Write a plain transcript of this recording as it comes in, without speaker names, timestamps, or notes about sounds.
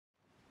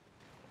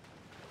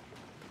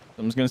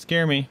Something's gonna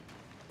scare me.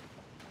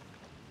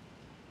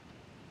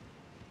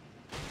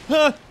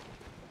 Huh!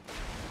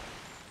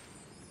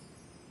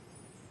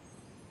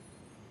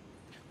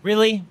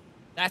 Really?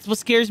 That's what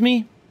scares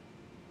me?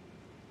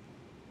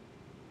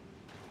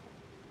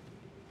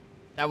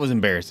 That was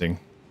embarrassing.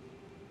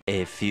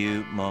 A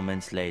few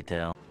moments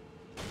later.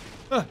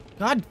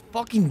 God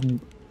fucking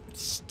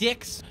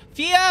sticks.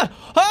 Fia!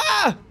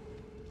 Ah!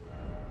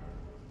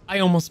 I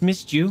almost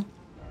missed you.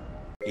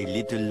 A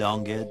little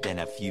longer than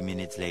a few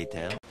minutes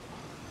later.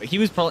 He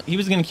was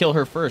gonna kill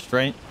her first,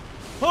 right?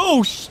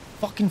 Oh,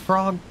 fucking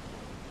frog.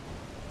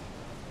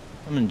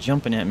 Coming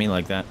jumping at me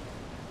like that.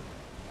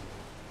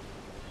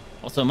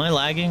 Also, am I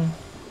lagging?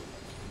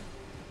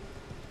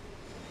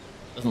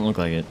 Doesn't look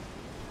like it.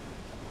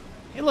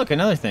 Hey, look,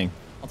 another thing.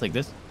 I'll take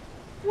this.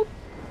 Whoop.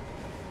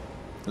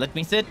 Let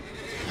me sit.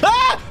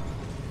 Ah!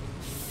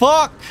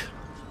 Fuck!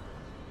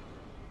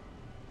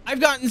 I've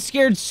gotten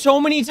scared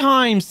so many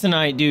times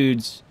tonight,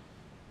 dudes.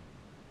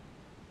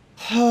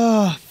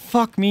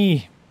 Fuck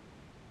me.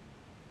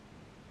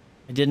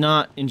 I did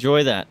not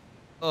enjoy that.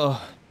 Ugh.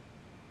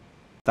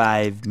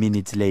 5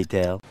 minutes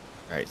later.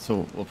 Alright,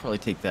 so we'll probably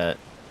take that.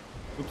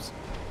 Oops.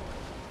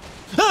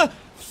 Ah!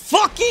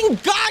 Fucking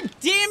god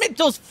damn it,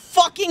 those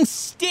fucking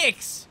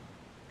sticks!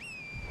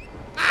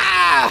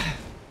 Ah!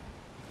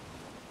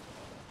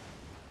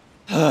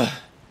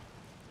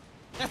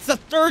 That's the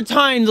third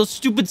time those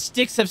stupid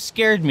sticks have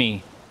scared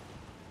me.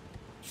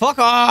 Fuck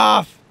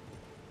off!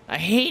 I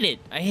hate it.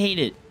 I hate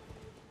it.